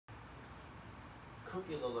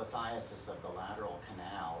cupulolithiasis of the lateral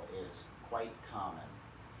canal is quite common.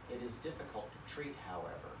 It is difficult to treat,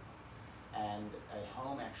 however, and a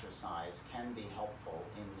home exercise can be helpful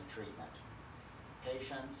in the treatment.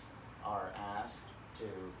 Patients are asked to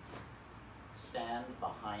stand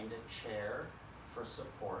behind a chair for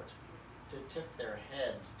support, to tip their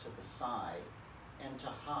head to the side, and to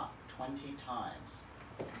hop 20 times.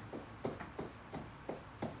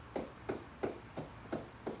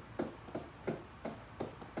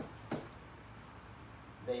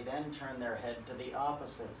 They then turn their head to the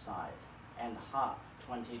opposite side and hop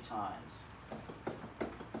 20 times.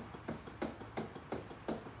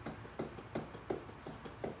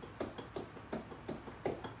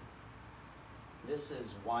 This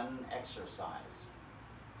is one exercise.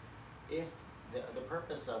 If the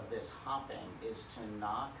purpose of this hopping is to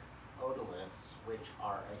knock otoliths which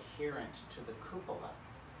are adherent to the cupula,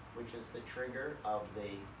 which is the trigger of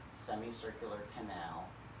the semicircular canal,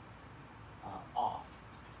 off.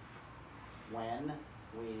 When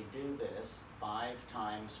we do this 5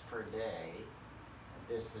 times per day,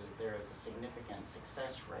 there is a significant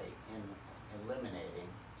success rate in eliminating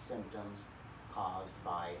symptoms caused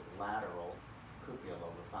by lateral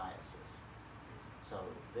cupulolithiasis. So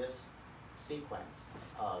this sequence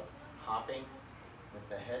of hopping with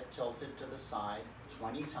the head tilted to the side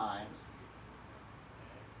 20 times,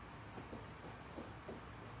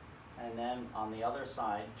 and then on the other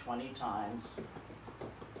side 20 times,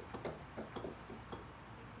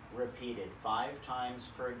 repeated 5 times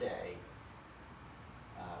per day,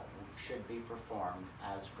 should be performed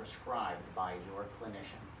as prescribed by your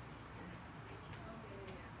clinician.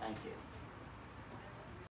 Thank you.